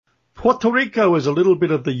Puerto Rico is a little bit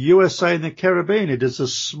of the USA in the Caribbean. It is the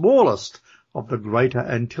smallest of the Greater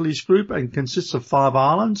Antilles group and consists of 5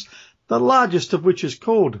 islands, the largest of which is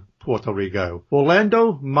called Puerto Rico.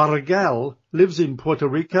 Orlando Margal lives in Puerto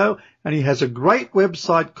Rico, and he has a great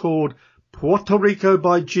website called Puerto Rico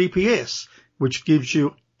by GPS, which gives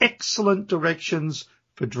you excellent directions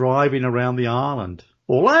for driving around the island.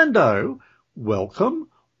 Orlando, welcome.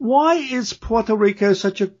 Why is Puerto Rico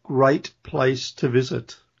such a great place to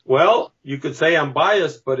visit? Well, you could say I'm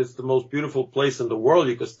biased, but it's the most beautiful place in the world.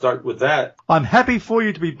 You could start with that. I'm happy for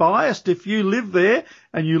you to be biased. If you live there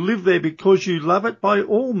and you live there because you love it, by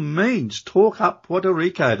all means, talk up Puerto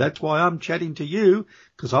Rico. That's why I'm chatting to you,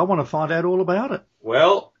 because I want to find out all about it.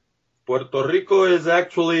 Well, Puerto Rico is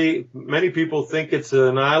actually, many people think it's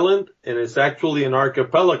an island, and it's actually an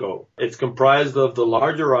archipelago. It's comprised of the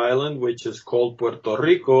larger island, which is called Puerto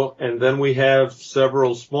Rico, and then we have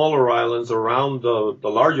several smaller islands around the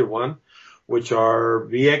larger one, which are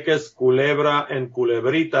Vieques, Culebra, and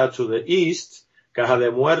Culebrita to the east, Caja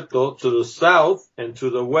de Muerto to the south, and to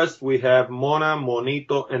the west we have Mona,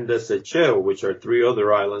 Monito, and Desecheo, which are 3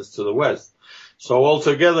 other islands to the west. So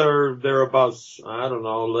altogether, there are about,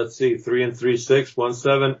 3 and 3, 6, 1,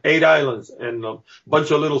 7, 8 islands and a bunch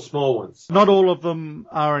of little small ones. Not all of them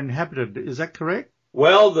are inhabited, is that correct?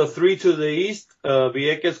 Well, the 3 to the east,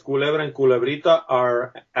 Vieques, Culebra, and Culebrita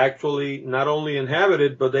are actually not only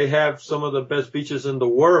inhabited, but they have some of the best beaches in the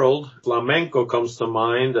world. Flamenco comes to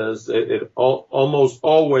mind, as it almost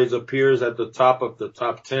always appears at the top of the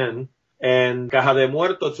top 10. And Caja de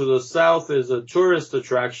Muerto to the south is a tourist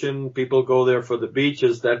attraction. People go there for the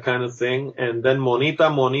beaches, that kind of thing. And then Monito,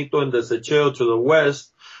 and Desecheo to the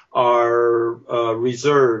west are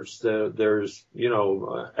reserves. There's,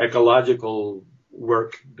 ecological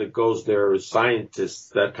work that goes there, scientists,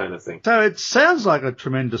 that kind of thing. So it sounds like a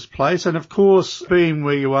tremendous place. And of course, being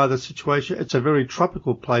where you are, the situation, it's a very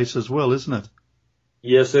tropical place as well, isn't it?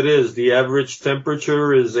 Yes, it is. The average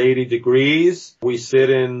temperature is 80 degrees. We sit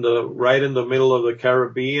right in the middle of the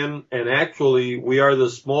Caribbean, and actually we are the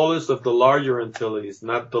smallest of the larger Antilles,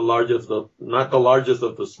 not the largest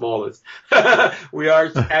of the smallest. We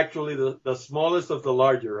are actually the smallest of the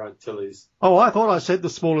larger Antilles. Oh, I thought I said the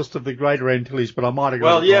smallest of the Greater Antilles, but I might have got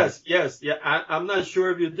Well, it wrong. yes. Yeah, I'm not sure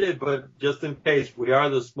if you did, but just in case, we are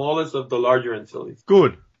the smallest of the larger Antilles.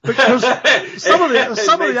 Good. Because some of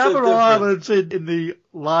the other islands in the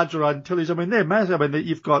larger Antilles, I mean, they're massive. I mean,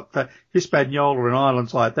 you've got Hispaniola and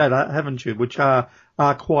islands like that, haven't you, which are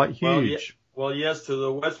quite huge. Well, yes, to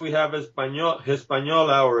the west we have Hispaniola,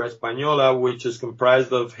 which is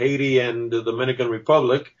comprised of Haiti and the Dominican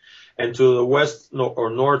Republic. And to the west or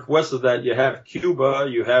northwest of that, you have Cuba,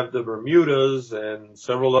 you have the Bermudas, and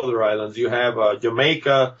several other islands. You have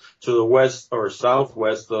Jamaica to the west or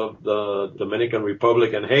southwest of the Dominican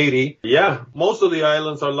Republic and Haiti. Yeah, most of the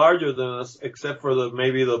islands are larger than us, except for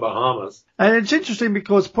maybe the Bahamas. And it's interesting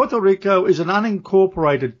because Puerto Rico is an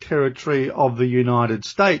unincorporated territory of the United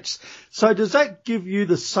States. So does that give you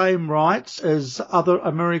the same rights as other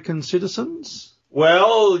American citizens?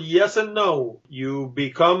 Well, yes and no. You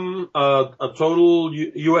become a total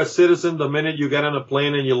U.S. citizen the minute you get on a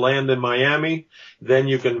plane and you land in Miami. Then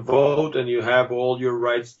you can vote and you have all your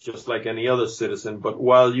rights just like any other citizen. But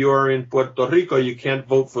while you're in Puerto Rico, you can't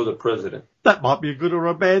vote for the president. That might be a good or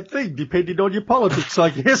a bad thing, depending on your politics, I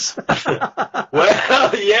guess.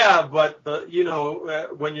 Well, yeah, but,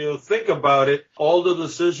 when you think about it, all the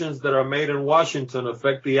decisions that are made in Washington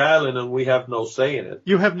affect the island, and we have no say in it.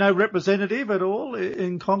 You have no representative at all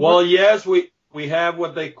in Congress? Well, yes, we have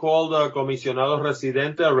what they call the comisionado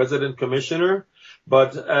residente, a resident commissioner,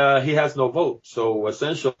 but he has no vote. So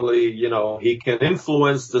essentially, he can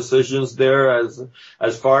influence decisions there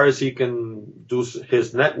as far as he can do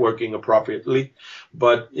his networking appropriately,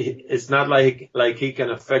 but it's not like he can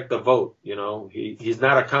affect the vote. He's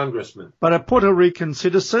not a congressman. But a Puerto Rican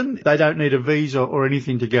citizen, they don't need a visa or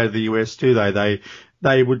anything to go to the US, do they?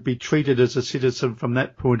 They would be treated as a citizen from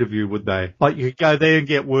that point of view, would they? Like you could go there and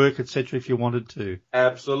get work, etc., if you wanted to.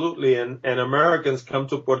 Absolutely. And Americans come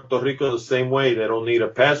to Puerto Rico the same way. They don't need a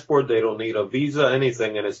passport. They don't need a visa,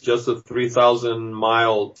 anything. And it's just a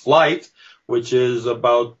 3,000-mile flight, which is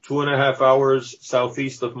about 2.5 hours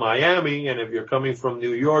southeast of Miami. And if you're coming from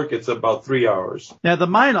New York, it's about 3 hours. Now, the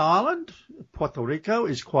main island, Puerto Rico,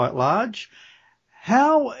 is quite large.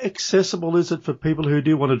 How accessible is it for people who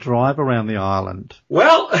do want to drive around the island?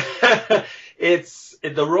 Well,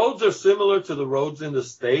 The roads are similar to the roads in the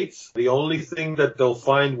States. The only thing that they'll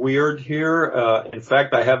find weird here, in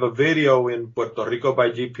fact, I have a video in Puerto Rico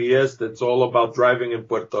by GPS that's all about driving in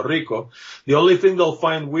Puerto Rico. The only thing they'll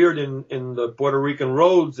find weird in the Puerto Rican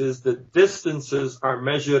roads is the distances are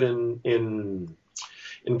measured in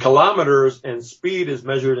kilometers and speed is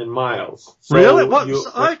measured in miles. So really?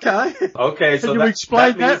 Okay. Okay. So can you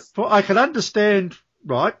explain that? I can understand,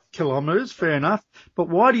 right, kilometers, fair enough. But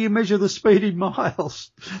why do you measure the speed in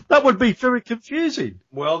miles? That would be very confusing.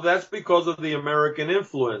 Well, that's because of the American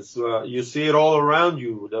influence. You see it all around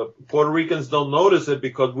you. The Puerto Ricans don't notice it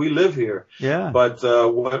because we live here. Yeah. But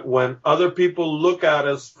when other people look at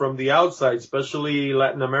us from the outside, especially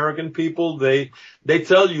Latin American people, they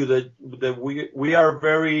tell you that we are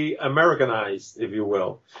very Americanized, if you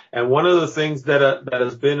will. And one of the things that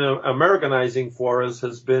has been Americanizing for us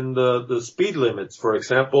has been the speed limits. For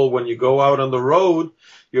example, when you go out on the road,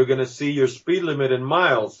 you're going to see your speed limit in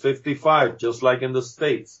miles, 55, just like in the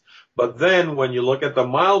States. But then when you look at the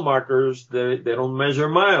mile markers, they don't measure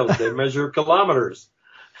miles, they measure kilometers.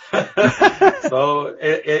 So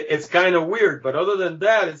it's kind of weird. But other than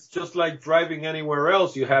that, it's just like driving anywhere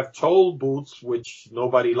else. You have toll booths, which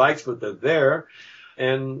nobody likes, but they're there.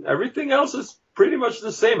 And everything else is pretty much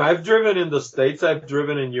the same. I've driven in the States, I've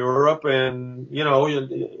driven in Europe, and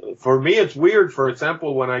for me it's weird. For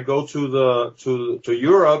example, when I go to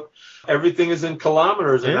Europe, everything is in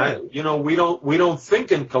kilometers, and we don't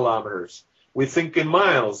think in kilometers. We think in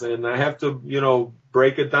miles, and I have to,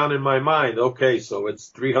 break it down in my mind. Okay, so it's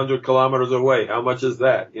 300 kilometers away. How much is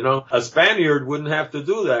that? A Spaniard wouldn't have to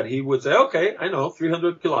do that. He would say, okay, I know,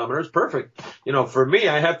 300 kilometers, perfect. For me,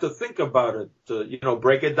 I have to think about it to,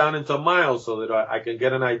 break it down into miles so that I can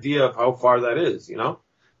get an idea of how far that is,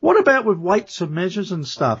 What about with weights and measures and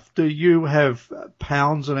stuff? Do you have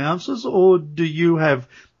pounds and ounces, or do you have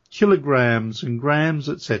kilograms and grams,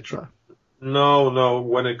 etc.? No.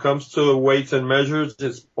 When it comes to weights and measures,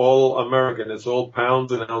 it's all American. It's all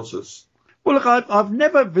pounds and ounces. Well, look, I've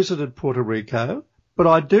never visited Puerto Rico, but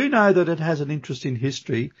I do know that it has an interesting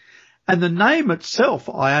history. And the name itself,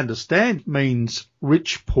 I understand, means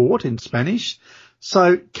rich port in Spanish.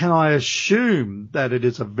 So can I assume that it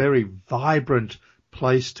is a very vibrant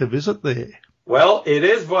place to visit there? Well, it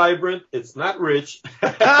is vibrant. It's not rich.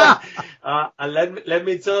 Let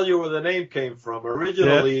me tell you where the name came from.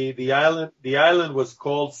 Originally, the island was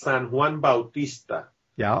called San Juan Bautista.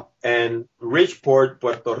 Yeah. And Richport,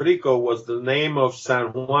 Puerto Rico, was the name of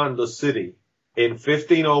San Juan, the city. In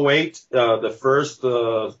 1508, the first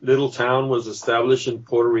little town was established in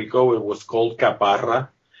Puerto Rico. It was called Caparra.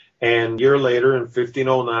 And a year later, in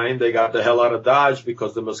 1509, they got the hell out of Dodge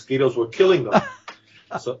because the mosquitoes were killing them.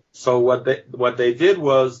 So what they did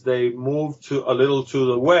was they moved a little to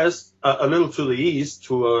the west, a little to the east,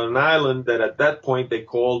 to an island that at that point they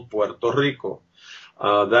called Puerto Rico.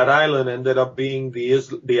 That island ended up being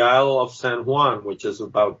the Isle of San Juan, which is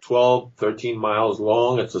about 13 miles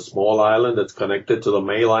long. It's a small island that's connected to the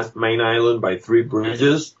main island by 3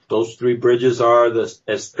 bridges. Those 3 bridges are the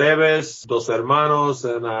Esteves, Dos Hermanos,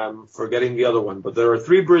 and I'm forgetting the other one. But there are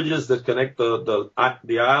 3 bridges that connect the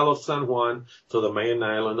Isle of San Juan to the main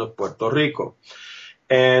island of Puerto Rico.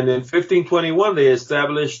 And in 1521, they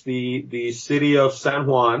established the city of San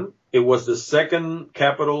Juan. It was the second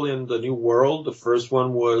capital in the New World. The first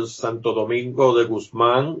one was Santo Domingo de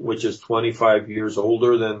Guzman, which is 25 years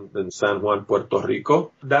older than San Juan, Puerto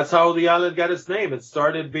Rico. That's how the island got its name. It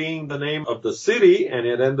started being the name of the city, and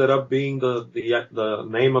it ended up being the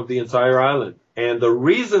name of the entire island. And the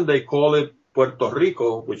reason they call it Puerto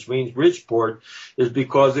Rico, which means rich port, is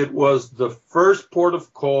because it was the first port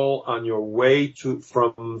of call on your way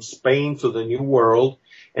from Spain to the New World,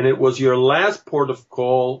 and it was your last port of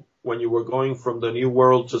call when you were going from the New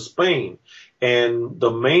World to Spain. And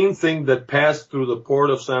the main thing that passed through the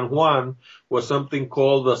port of San Juan was something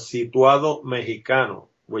called the Situado Mexicano,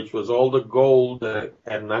 which was all the gold that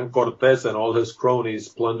Hernán Cortés and all his cronies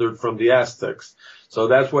plundered from the Aztecs. So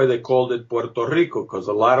that's why they called it Puerto Rico, because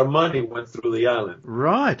a lot of money went through the island.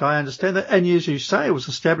 Right, I understand that. And as you say, it was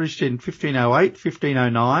established in 1508,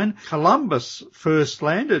 1509. Columbus first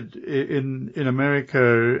landed in America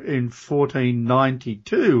in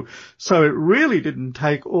 1492. So it really didn't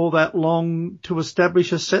take all that long to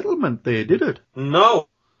establish a settlement there, did it? No.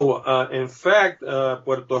 In fact,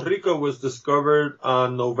 Puerto Rico was discovered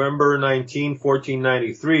on November 19,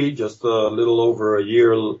 1493, just a little over a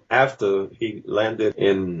year after he landed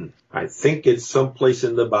in, I think it's someplace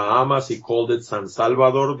in the Bahamas. He called it San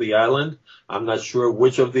Salvador, the island. I'm not sure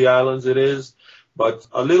which of the islands it is. But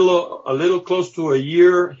a little close to a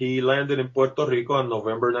year, he landed in Puerto Rico on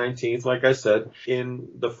November 19th, like I said.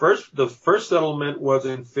 The first settlement was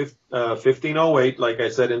in 1508, like I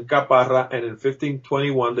said, in Caparra, and in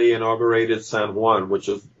 1521 they inaugurated San Juan, which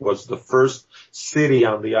was the first city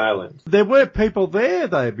on the island. There were people there,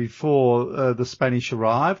 though, before the Spanish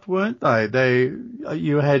arrived, weren't they?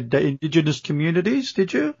 You had indigenous communities,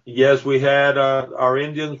 did you? Yes, we had, our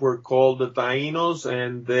Indians were called the Taínos,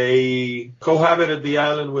 and they cohabited the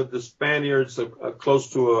island with the Spaniards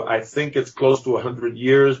I think it's close to 100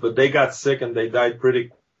 years, but they got sick and they died pretty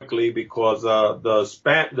quickly because the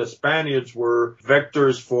Spaniards were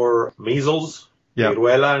vectors for measles,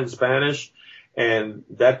 viruela in Spanish, and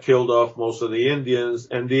that killed off most of the Indians,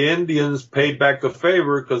 and the Indians paid back the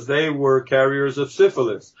favor because they were carriers of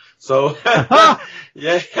syphilis. So, yeah,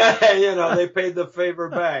 they paid the favor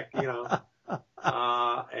back,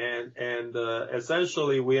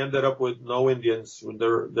 essentially we ended up with no Indians.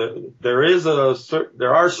 There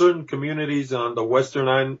are certain communities on the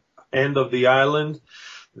western end of the island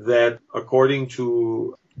that, according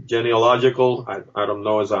to genealogical, I don't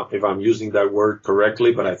know if I'm using that word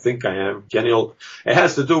correctly, but I think I am. It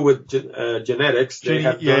has to do with genetics. They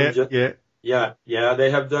have they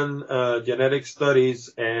have done genetic studies,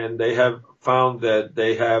 and they have found that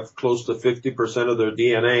they have close to 50% of their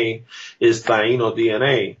DNA is Taíno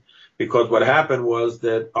DNA. Because what happened was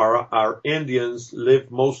that our Indians lived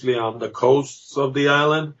mostly on the coasts of the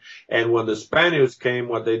island, and when the Spaniards came,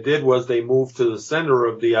 what they did was they moved to the center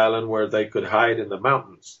of the island where they could hide in the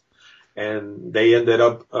mountains. And they ended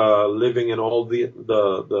up living in all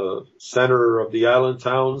the center of the island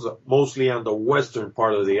towns, mostly on the western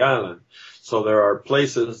part of the island. So there are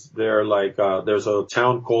places there like there's a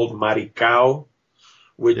town called Maricao,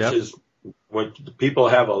 which people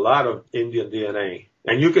have a lot of Indian DNA.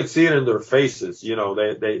 And you can see it in their faces,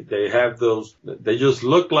 they have those, they just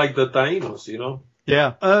look like the Taínos,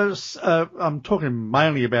 Yeah, I'm talking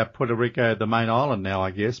mainly about Puerto Rico, the main island now, I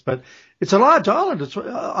guess, but it's a large island.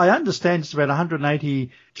 I understand it's about 180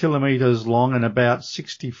 kilometres long and about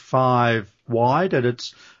 65 wide at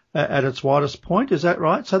its widest point. Is that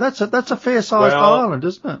right? So that's a fair-sized island,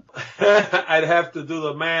 isn't it? I'd have to do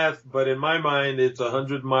the math, but in my mind, it's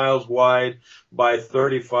 100 miles wide by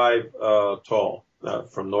 35 tall.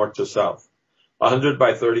 From north to south, 100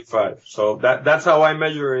 by 35. So that's how I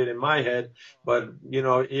measure it in my head. But,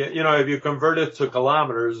 if you convert it to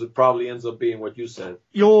kilometers, it probably ends up being what you said.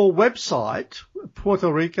 Your website,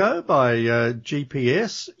 Puerto Rico by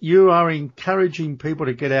GPS, you are encouraging people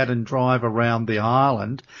to get out and drive around the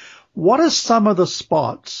island. What are some of the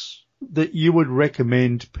spots that you would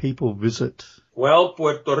recommend people visit? Well,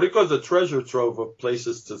 Puerto Rico is a treasure trove of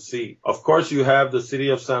places to see. Of course, you have the city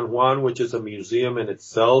of San Juan, which is a museum in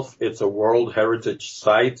itself. It's a World Heritage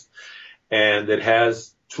Site, and it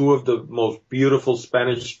has two of the most beautiful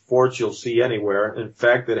Spanish forts you'll see anywhere. In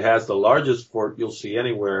fact, it has the largest fort you'll see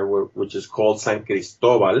anywhere, which is called San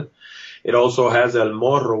Cristobal. It also has El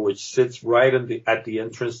Morro, which sits right at the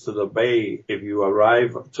entrance to the bay. If you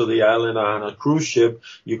arrive to the island on a cruise ship,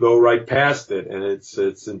 you go right past it, and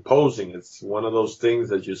it's imposing. It's one of those things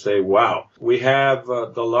that you say, wow. We have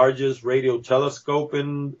the largest radio telescope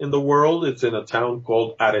in the world. It's in a town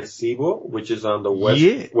called Arecibo, which is on the west.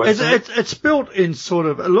 Yeah, it's built in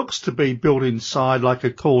it looks to be built inside like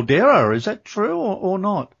a caldera. Is that true or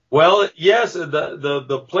not? Well, yes,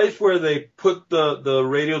 the place where they put the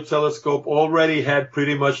radio telescope already had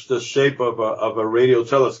pretty much the shape of a radio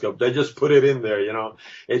telescope. They just put it in there,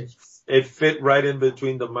 It fit right in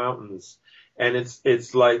between the mountains. And it's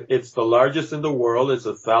the largest in the world. It's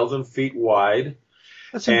 1,000 feet wide.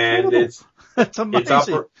 That's incredible. And that's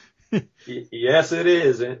amazing. Yes, it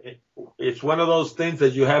is. It's one of those things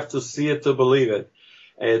that you have to see it to believe it.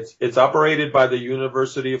 It's operated by the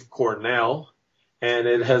University of Cornell. And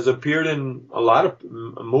it has appeared in a lot of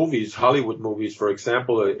movies, Hollywood movies, for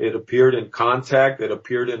example. It appeared in Contact. It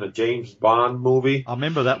appeared in a James Bond movie. I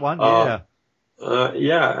remember that one, yeah.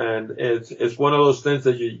 And it's one of those things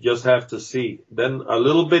that you just have to see. Then a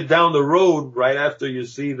little bit down the road, right after you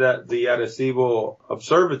see that the Arecibo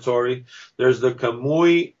Observatory, there's the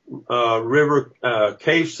Camuy River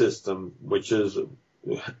cave system, which is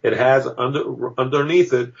it has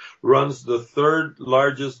underneath it runs the third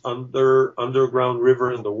largest underground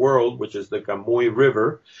river in the world, which is the Camuy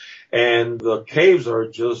River, and the caves are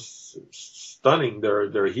just stunning.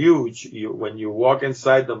 They're huge. When you walk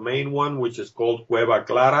inside the main one, which is called Cueva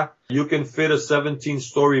Clara, you can fit a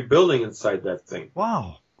 17-story building inside that thing.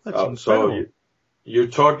 Wow, that's incredible. So you're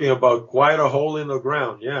talking about quite a hole in the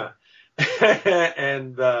ground, yeah.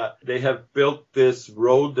 and they have built this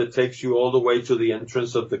road that takes you all the way to the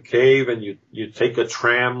entrance of the cave, and you take a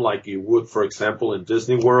tram like you would, for example, in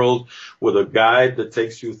Disney World, with a guide that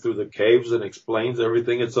takes you through the caves and explains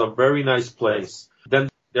everything. It's a very nice place. Then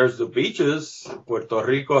there's the beaches. Puerto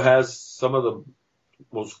Rico has some of the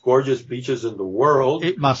most gorgeous beaches in the world.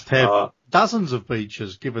 It must have dozens of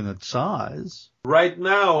beaches given its size. Right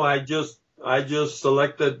now, I just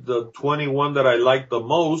selected the 21 that I like the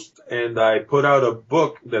most, and I put out a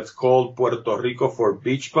book that's called Puerto Rico for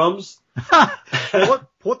Beach Bums. What,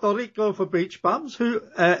 Puerto Rico for Beach Bums? Who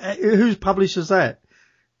publishes that?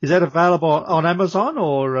 Is that available on Amazon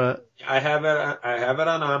or? I have it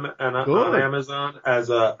on Amazon as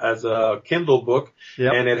a Kindle book,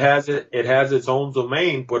 yep. And it has its own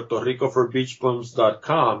domain,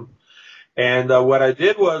 PuertoRicoForBeachBums.com. And what I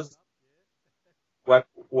did was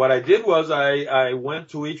I went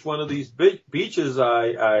to each one of these beaches.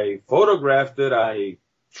 I photographed it. I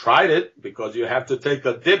tried it because you have to take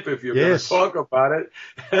a dip if you're going to talk about it.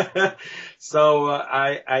 So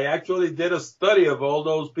I actually did a study of all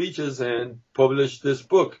those beaches and published this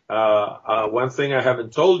book. One thing I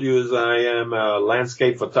haven't told you is I am a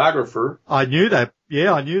landscape photographer. I knew that.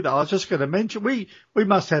 Yeah, I knew that. I was just going to mention we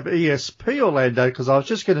must have ESP Orlando, because I was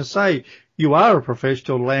just going to say you are a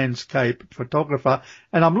professional landscape photographer,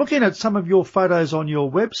 and I'm looking at some of your photos on your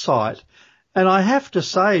website. And I have to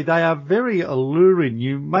say, they are very alluring.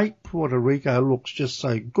 You make Puerto Rico look just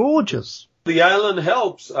so gorgeous. The island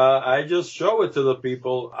helps. I just show it to the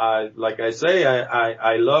people. Like I say,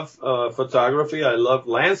 I love photography. I love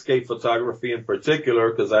landscape photography in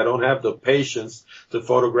particular because I don't have the patience to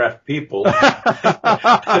photograph people. That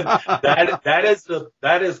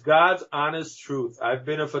is God's honest truth. I've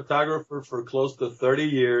been a photographer for close to 30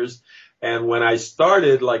 years. And when I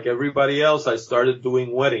started, like everybody else, I started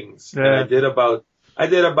doing weddings. Yeah. And I did about,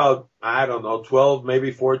 I don't know, 12,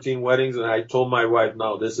 maybe 14 weddings. And I told my wife,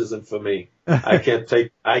 no, this isn't for me. I can't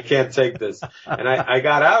take this. And I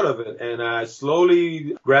got out of it, and I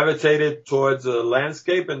slowly gravitated towards a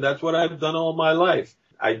landscape. And that's what I've done all my life.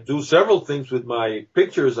 I do several things with my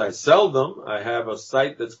pictures. I sell them. I have a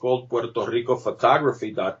site that's called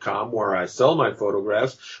PuertoRicoPhotography.com where I sell my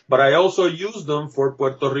photographs, but I also use them for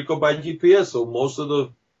Puerto Rico by GPS. So most of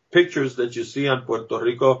the pictures that you see on Puerto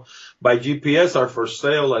Rico by GPS are for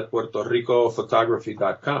sale at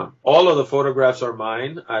PuertoRicoPhotography.com. All of the photographs are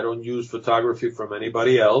mine. I don't use photography from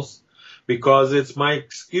anybody else because it's my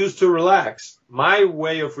excuse to relax. My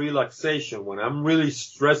way of relaxation, when I'm really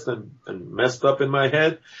stressed and messed up in my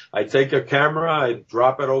head, I take a camera, I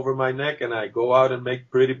drop it over my neck, and I go out and make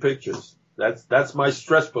pretty pictures. That's my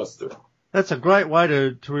stress buster. That's a great way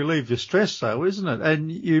to relieve your stress, though, isn't it? And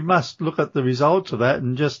you must look at the results of that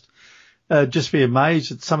and just be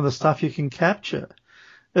amazed at some of the stuff you can capture.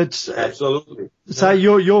 It's absolutely. So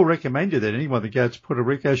you're recommended that anyone that goes to Puerto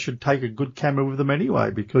Rico should take a good camera with them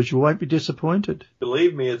anyway, because you won't be disappointed.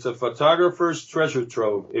 Believe me, it's a photographer's treasure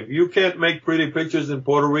trove. If you can't make pretty pictures in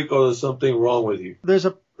Puerto Rico, there's something wrong with you. There's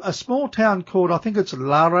a small town called, I think it's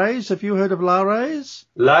Lares. Have you heard of Lares?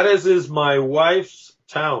 Lares is my wife's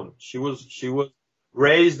town. She was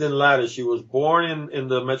raised in Lares. She was born in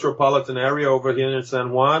the metropolitan area over here in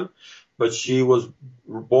San Juan, but she was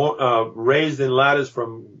raised in Lares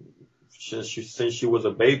since she was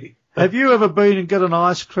a baby. Have you ever been and got an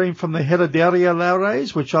ice cream from the Heladeria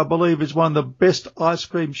Lares, which I believe is one of the best ice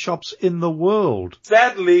cream shops in the world?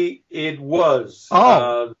 Sadly, it was.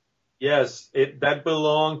 Oh. Yes, that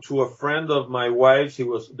belonged to a friend of my wife's.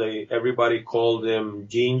 Everybody called him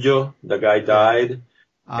Ginjo. The guy died.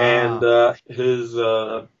 And his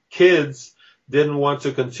kids didn't want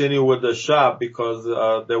to continue with the shop because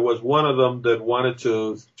there was one of them that wanted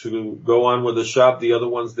to go on with the shop. The other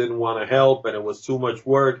ones didn't want to help, and it was too much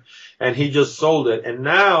work, and he just sold it. And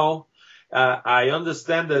now I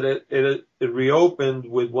understand that it reopened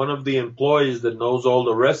with one of the employees that knows all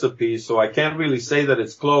the recipes, so I can't really say that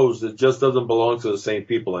it's closed. It just doesn't belong to the same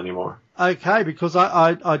people anymore. Okay, because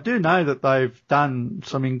I do know that they've done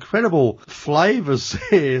some incredible flavors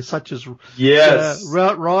there, such as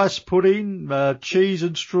rice pudding, cheese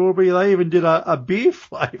and strawberry. They even did a beer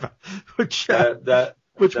flavor, which would have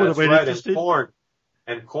been interesting.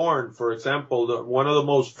 And corn, for example, one of the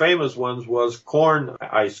most famous ones was corn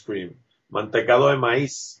ice cream, mantecado de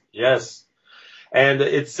maíz. Yes. And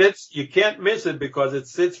you can't miss it because it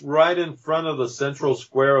sits right in front of the central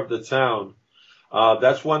square of the town.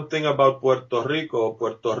 That's one thing about Puerto Rico.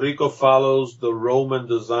 Puerto Rico follows the Roman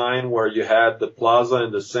design where you had the plaza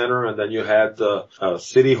in the center and then you had the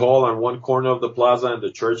city hall on one corner of the plaza and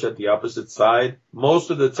the church at the opposite side. Most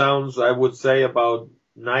of the towns, I would say about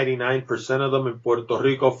 99% of them in Puerto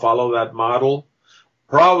Rico follow that model.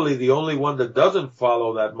 Probably the only one that doesn't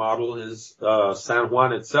follow that model is San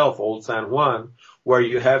Juan itself, Old San Juan, where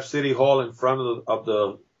you have City Hall in front of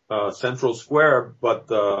the central square, but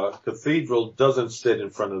the cathedral doesn't sit in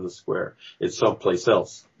front of the square. It's someplace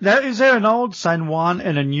else. Now, is there an old San Juan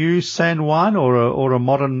and a new San Juan, or a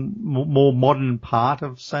modern, more modern part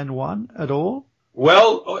of San Juan at all?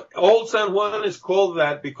 Well, Old San Juan is called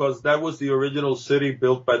that because that was the original city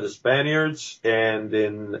built by the Spaniards, and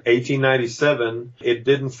in 1897, it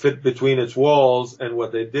didn't fit between its walls, and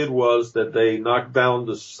what they did was that they knocked down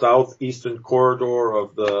the southeastern corridor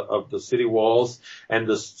of the city walls, and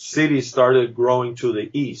the city started growing to the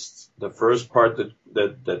east. The first part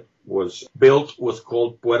that was built was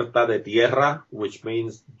called Puerta de Tierra, which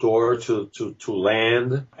means door to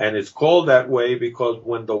land. And it's called that way because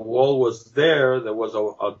when the wall was there was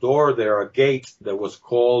a door there, a gate that was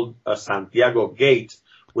called a Santiago gate,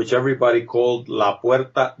 which everybody called La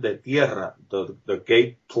Puerta de Tierra, the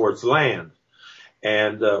gate towards land.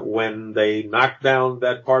 And when they knocked down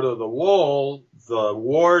that part of the wall, the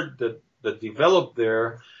ward that developed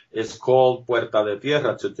there is called Puerta de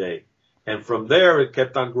Tierra today. And from there, it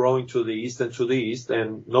kept on growing to the east and to the east.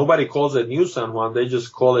 And nobody calls it New San Juan. They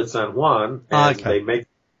just call it San Juan. And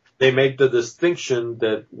they make the distinction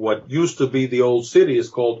that what used to be the old city is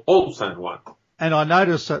called Old San Juan. And I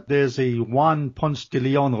noticed that there's a Juan Ponce de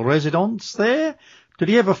Leon residence there. Did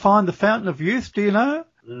he ever find the Fountain of Youth? Do you know?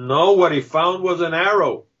 No, what he found was an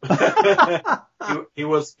arrow. He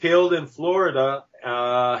was killed in Florida.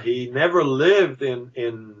 He never lived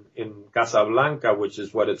in Casablanca, which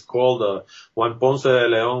is what it's called. Juan Ponce de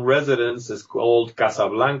Leon residence is called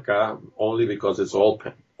Casablanca only because it's all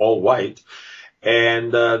white.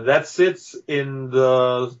 And that sits in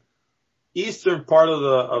the eastern part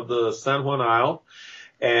of the San Juan Isle,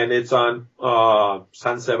 and it's on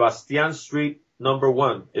San Sebastian Street, number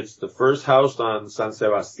 1. It's the first house on San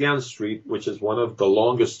Sebastian Street, which is one of the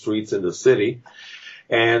longest streets in the city.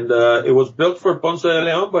 And it was built for Ponce de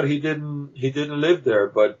Leon, but he didn't live there.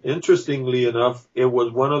 But interestingly enough, it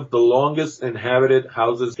was one of the longest inhabited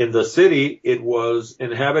houses in the city. It was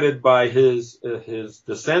inhabited by his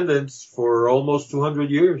descendants for almost 200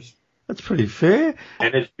 years. That's pretty fair.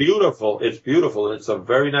 And it's beautiful. It's beautiful. It's a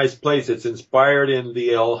very nice place. It's inspired in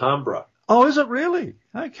the Alhambra. Oh, is it really?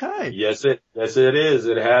 Okay. Yes, it is.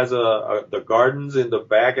 It has the gardens in the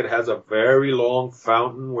back. It has a very long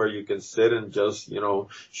fountain where you can sit and just,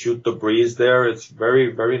 shoot the breeze there. It's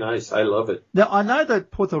very, very nice. I love it. Now, I know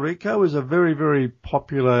that Puerto Rico is a very, very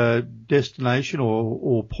popular destination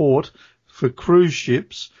or port for cruise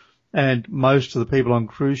ships, and most of the people on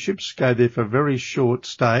cruise ships go there for a very short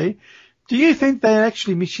stay. Do you think they're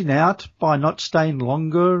actually missing out by not staying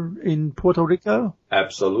longer in Puerto Rico?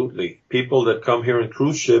 Absolutely. People that come here in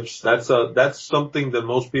cruise ships, that's something that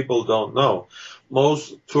most people don't know.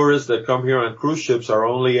 Most tourists that come here on cruise ships are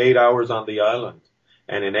only 8 hours on the island.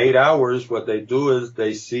 And in 8 hours, what they do is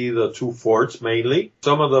they see the 2 forts mainly.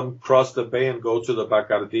 Some of them cross the bay and go to the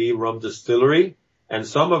Bacardi rum distillery. And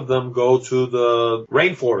some of them go to the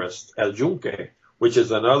rainforest, El Yunque, which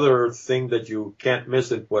is another thing that you can't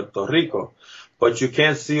miss in Puerto Rico. But you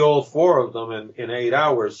can't see all 4 of them in 8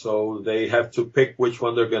 hours, so they have to pick which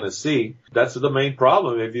one they're going to see. That's the main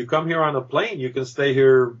problem. If you come here on a plane, you can stay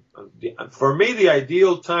here. For me, the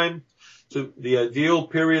ideal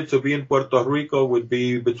period to be in Puerto Rico would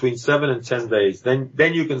be between 7 and 10 days. Then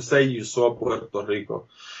you can say you saw Puerto Rico.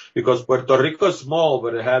 Because Puerto Rico is small,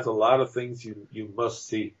 but it has a lot of things you must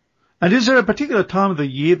see. And is there a particular time of the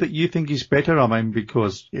year that you think is better? I mean,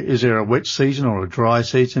 because is there a wet season or a dry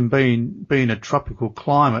season? Being a tropical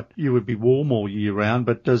climate, you would be warm all year round,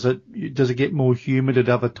 but does it get more humid at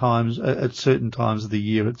other times, at certain times of the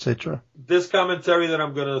year, etc.? This commentary that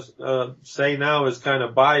I'm going to say now is kind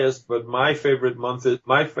of biased, but my favorite month is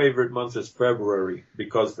February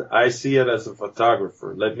because I see it as a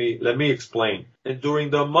photographer. Let me explain. And during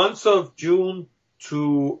the months of June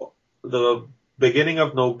to the beginning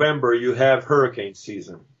of November, you have hurricane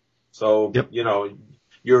season. So, yep.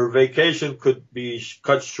 Your vacation could be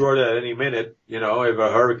cut short at any minute, if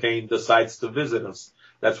a hurricane decides to visit us.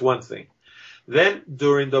 That's one thing. Then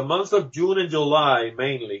during the months of June and July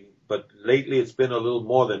mainly, but lately it's been a little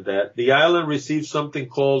more than that, the island receives something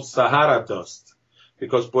called Sahara dust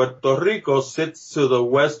because Puerto Rico sits to the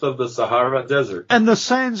west of the Sahara Desert. And the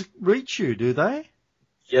sands reach you, do they?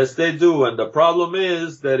 Yes, they do. And the problem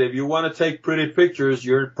is that if you want to take pretty pictures,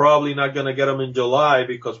 you're probably not going to get them in July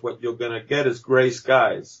because what you're going to get is gray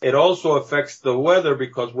skies. It also affects the weather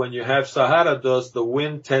because when you have Sahara dust, the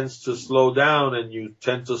wind tends to slow down and you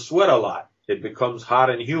tend to sweat a lot. It becomes hot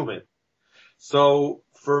and humid. So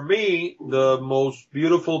for me, the most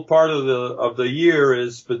beautiful part of the year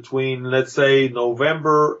is between, let's say,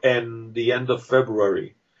 November and the end of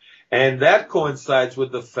February. And that coincides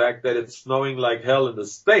with the fact that it's snowing like hell in the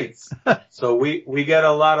States. So we get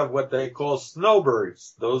a lot of what they call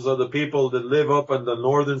snowbirds. Those are the people that live up in the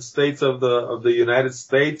northern states of the United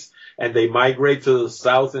States, and they migrate to the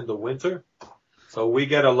south in the winter. So we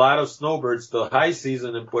get a lot of snowbirds. The high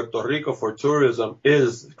season in Puerto Rico for tourism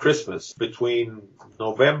is Christmas, between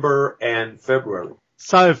November and February.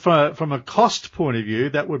 So from a cost point of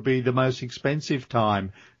view, that would be the most expensive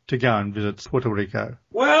time to go and visit Puerto Rico.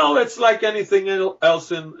 Well, it's like anything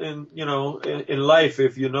else in life.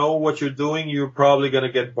 If you know what you're doing, you're probably going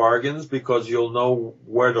to get bargains because you'll know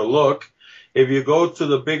where to look. If you go to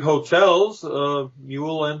the big hotels, you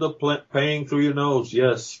will end up paying through your nose.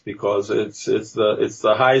 Yes, because it's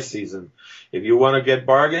the high season. If you want to get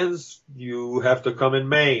bargains, you have to come in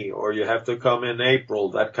May or you have to come in April,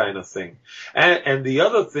 that kind of thing. And the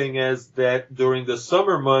other thing is that during the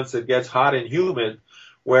summer months, it gets hot and humid.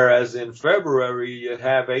 Whereas in February, you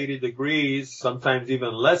have 80 degrees, sometimes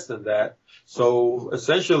even less than that. So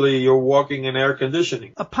essentially, you're walking in air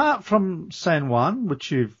conditioning. Apart from San Juan,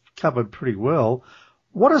 which you've covered pretty well,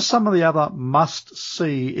 what are some of the other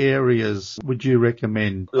must-see areas would you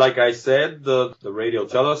recommend? Like I said, the radio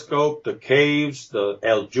telescope, the caves, the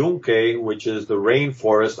El Yunque, which is the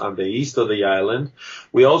rainforest on the east of the island.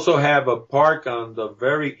 We also have a park on the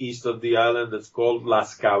very east of the island that's called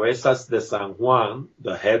Las Cabezas de San Juan,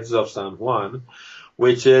 the heads of San Juan,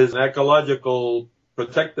 which is an ecological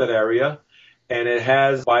protected area, and it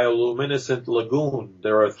has bioluminescent lagoon.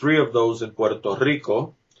 There are 3 of those in Puerto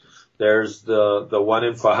Rico. There's the one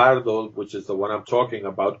in Fajardo, which is the one I'm talking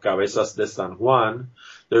about, Cabezas de San Juan.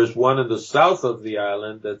 There's one in the south of the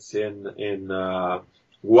island that's in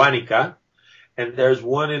Guánica. And there's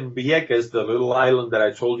one in Vieques, the little island that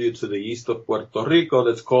I told you to the east of Puerto Rico,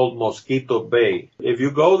 that's called Mosquito Bay. If you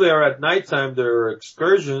go there at nighttime, there are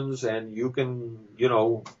excursions and you can,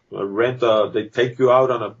 they take you out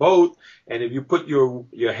on a boat. And if you put your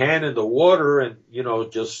hand in the water and,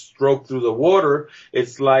 just stroke through the water,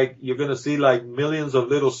 it's like you're going to see like millions of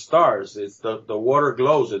little stars. It's the water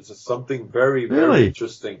glows. It's something very, very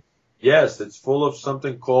interesting. Yes, it's full of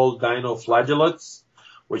something called dinoflagellates,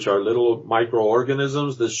 which are little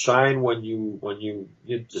microorganisms that shine when you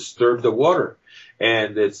disturb the water.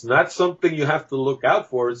 And it's not something you have to look out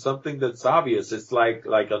for. It's something that's obvious. It's like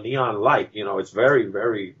a neon light. It's very,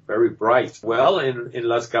 very, very bright. Well, in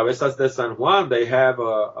Las Cabezas de San Juan, they have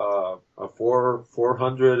a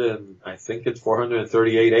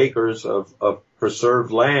 438 acres of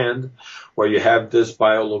preserved land where you have this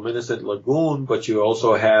bioluminescent lagoon, but you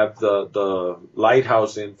also have the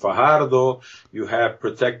lighthouse in Fajardo. You have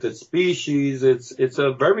protected species. It's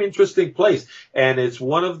a very interesting place, and it's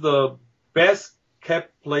one of the best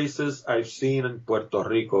kept places I've seen in Puerto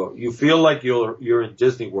Rico. You feel like you're in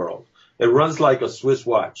Disney World. It runs like a Swiss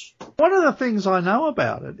watch. One of the things I know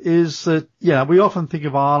about it is that, we often think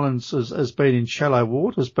of islands as being in shallow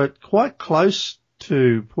waters, but quite close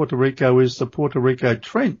to Puerto Rico is the Puerto Rico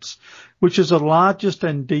Trench, which is the largest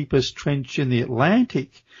and deepest trench in the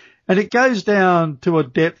Atlantic. And it goes down to a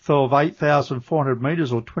depth of 8,400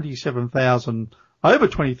 meters or over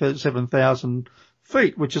 27,000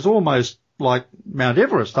 feet, which is almost like Mount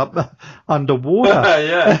Everest up underwater.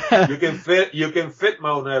 Yeah, you can fit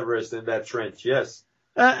Mount Everest in that trench. Yes.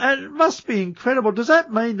 And it must be incredible. Does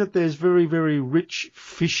that mean that there's very, very rich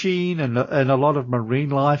fishing and a lot of marine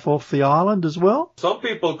life off the island as well? Some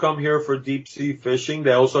people come here for deep sea fishing.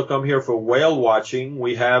 They also come here for whale watching.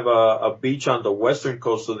 We have a beach on the western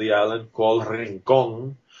coast of the island called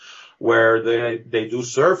Rincon, where they do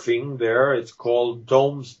surfing there. It's called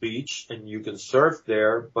Domes Beach, and you can surf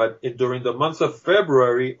there. But during the month of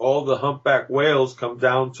February, all the humpback whales come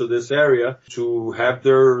down to this area to have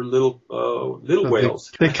their little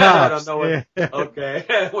whales. The calves. I don't know what, yeah.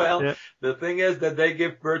 Okay. Well, yeah. The thing is that they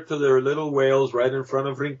give birth to their little whales right in front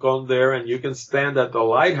of Rincon there, and you can stand at the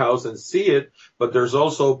lighthouse and see it. But there's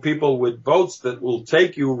also people with boats that will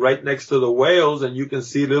take you right next to the whales, and you can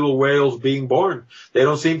see little whales being born. They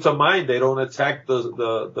don't seem to mind. They don't attack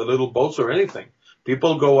the little boats or anything.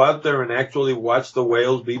 People go out there and actually watch the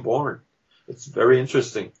whales be born. It's very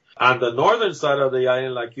interesting. On the northern side of the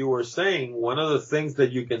island, like you were saying, one of the things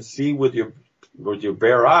that you can see with your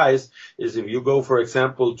bare eyes is if you go, for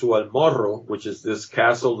example, to El Morro, which is this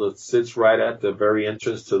castle that sits right at the very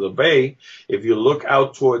entrance to the bay. If you look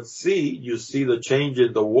out towards sea, you see the change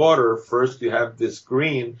in the water. First you have this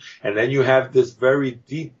green, and then you have this very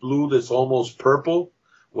deep blue that's almost purple.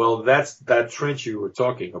 Well, that's that trench you were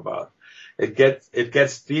talking about. it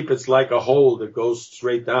gets deep. It's like a hole that goes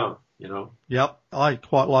straight down, you know. Yep, I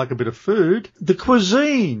quite like a bit of food. The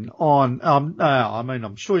cuisine on, I mean,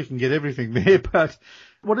 I'm sure you can get everything there, but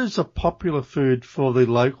what is a popular food for the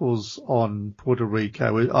locals on Puerto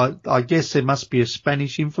Rico? I guess there must be a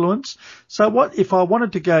Spanish influence. So what if I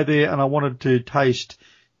wanted to go there and I wanted to taste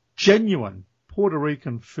genuine Puerto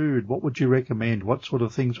Rican food? What would you recommend? What sort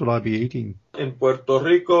of things would I be eating? In Puerto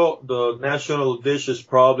Rico, the national dish is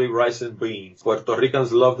probably rice and beans. Puerto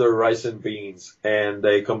Ricans love their rice and beans, and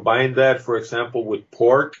they combine that, for example, with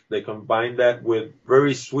pork. They combine that with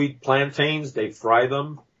very sweet plantains. They fry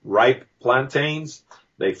them, ripe plantains.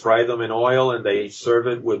 They fry them in oil, and they serve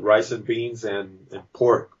it with rice and beans and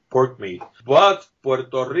pork meat. But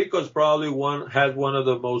Puerto Rico is probably has one of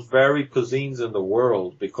the most varied cuisines in the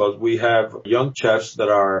world, because we have young chefs that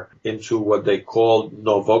are into what they call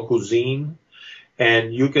nouveau cuisine,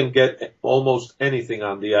 and you can get almost anything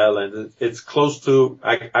on the island. It's close to,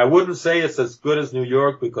 I wouldn't say it's as good as New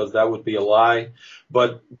York, because that would be a lie,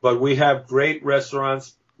 but we have great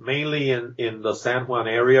restaurants, mainly in the San Juan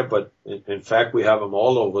area, but in fact we have them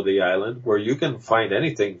all over the island, where you can find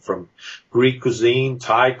anything from Greek cuisine,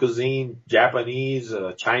 Thai cuisine, Japanese,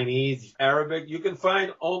 Chinese, Arabic. You can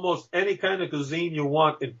find almost any kind of cuisine you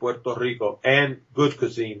want in Puerto Rico, and good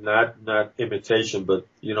cuisine, not imitation, but,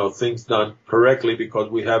 you know, things done correctly, because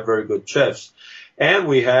we have very good chefs. And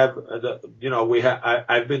we have,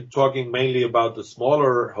 I've been talking mainly about the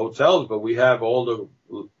smaller hotels, but we have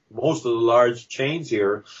most of the large chains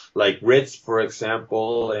here, like Ritz, for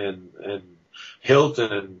example, and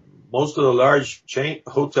Hilton, and most of the large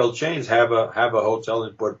hotel chains have a hotel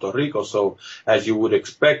in Puerto Rico. So as you would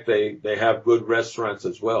expect, they have good restaurants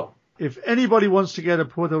as well. If anybody wants to go to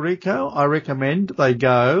Puerto Rico, I recommend they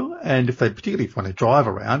go, and if they particularly want to drive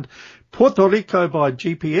around, Puerto Rico by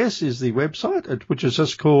GPS is the website, which is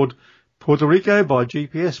just called Puerto Rico by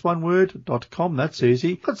GPS, one word.com. That's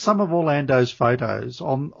easy. Got some of Orlando's photos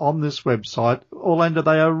on this website. Orlando,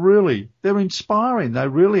 they're inspiring. They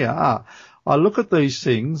really are. I look at these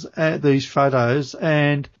things, these photos,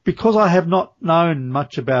 and because I have not known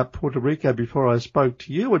much about Puerto Rico before I spoke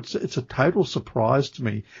to you, it's a total surprise to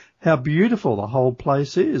me how beautiful the whole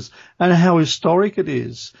place is, and how historic it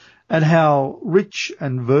is, and how rich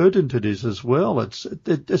and verdant it is as well. It's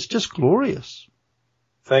just glorious.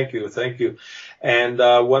 Thank you. And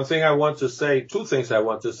two things I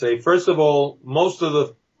want to say. First of all, most of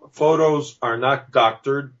the photos are not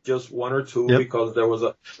doctored, just one or two, because there was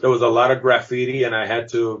a lot of graffiti, and I had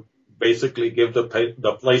to basically give the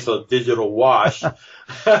place a digital wash.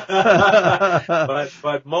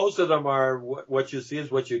 but most of them are what you see is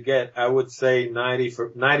what you get. I would say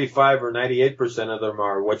 95 or 98% of them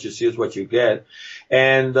are what you see is what you get.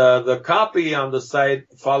 And the copy on the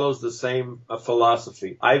site follows the same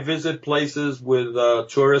philosophy. I visit places with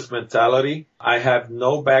tourist mentality. I have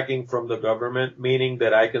no backing from the government, meaning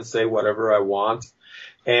that I can say whatever I want.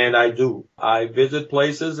 And I do. I visit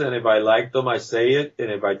places, and if I like them, I say it.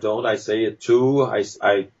 And if I don't, I say it too. I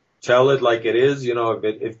tell it like it is. You know,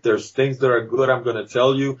 if there's things that are good, I'm going to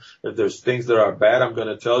tell you. If there's things that are bad, I'm going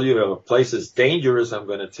to tell you. If a place is dangerous, I'm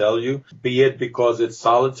going to tell you. Be it because it's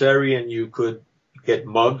solitary and you could get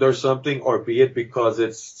mugged or something, or be it because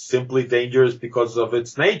it's simply dangerous because of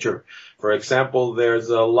its nature. For example, there's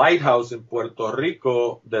a lighthouse in Puerto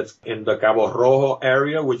Rico that's in the Cabo Rojo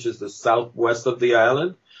area, which is the southwest of the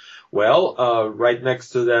island. Well, right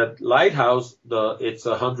next to that lighthouse, it's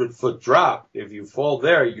 100-foot drop. If you fall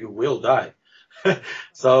there, you will die.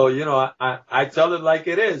 So, you know, I tell it like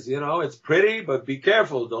it is. You know, it's pretty, but be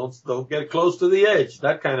careful. Don't get close to the edge,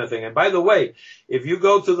 that kind of thing. And by the way, if you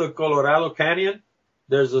go to the Colorado Canyon,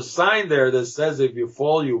 there's a sign there that says if you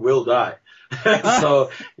fall, you will die. So,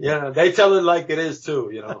 you know, they tell it like it is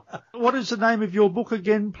too, you know. What is the name of your book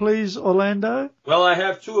again, please, Orlando? Well, I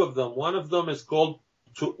have two of them. One of them is called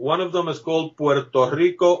Puerto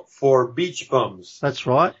Rico for Beach Bums. That's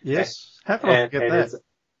right. Yes. How can I forget that?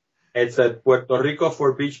 It's at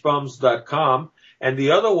PuertoRicoForBeachBums.com. And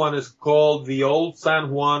the other one is called The Old San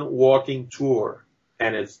Juan Walking Tour.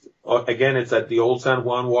 And it's at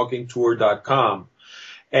TheOldSanJuanWalkingTour.com.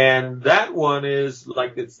 And that one is,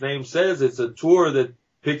 like its name says, it's a tour that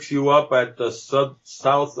picks you up at the south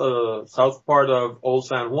part of Old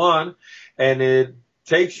San Juan, and it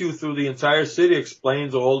takes you through the entire city,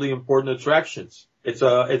 explains all the important attractions. It's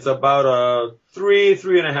about a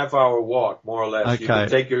 3.5 hour walk, more or less. Okay.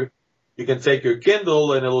 You can take your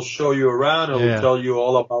Kindle, and it'll show you around. It'll tell you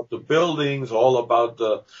all about the buildings, all about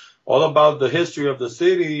the history of the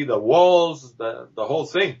city, the walls, the whole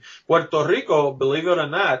thing. Puerto Rico, believe it or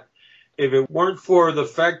not, If it weren't for the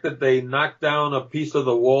fact that they knocked down a piece of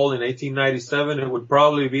the wall in 1897, it would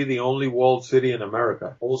probably be the only walled city in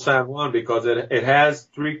America, Old San Juan, because it has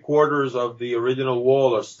 3/4 of the original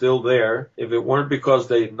wall are still there. If it weren't because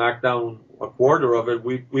they knocked down a quarter of it,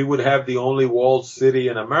 we would have the only walled city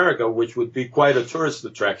in America, which would be quite a tourist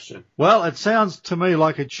attraction. Well, it sounds to me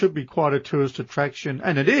like it should be quite a tourist attraction,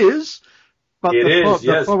 and it is. But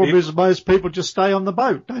the problem is most people just stay on the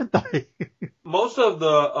boat, don't they? Most of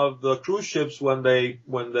the cruise ships, when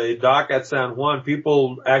they dock at San Juan,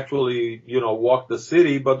 people actually, walk the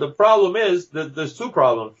city. But the problem is that there's two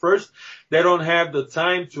problems. First, they don't have the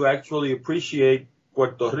time to actually appreciate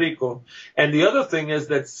Puerto Rico. And the other thing is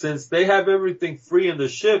that since they have everything free in the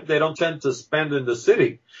ship, they don't tend to spend in the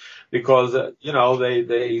city. Because,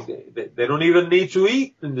 they don't even need to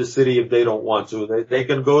eat in the city if they don't want to. They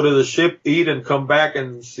can go to the ship, eat, and come back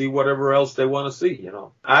and see whatever else they want to see,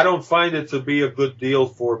 I don't find it to be a good deal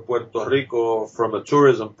for Puerto Rico from a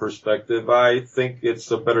tourism perspective. I think it's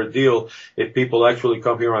a better deal if people actually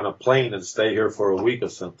come here on a plane and stay here for a week or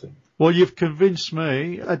something. Well, you've convinced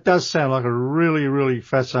me. It does sound like a really, really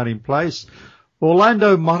fascinating place.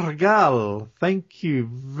 Orlando Margal, thank you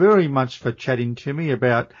very much for chatting to me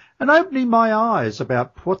about and opening my eyes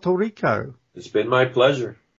about Puerto Rico. It's been my pleasure.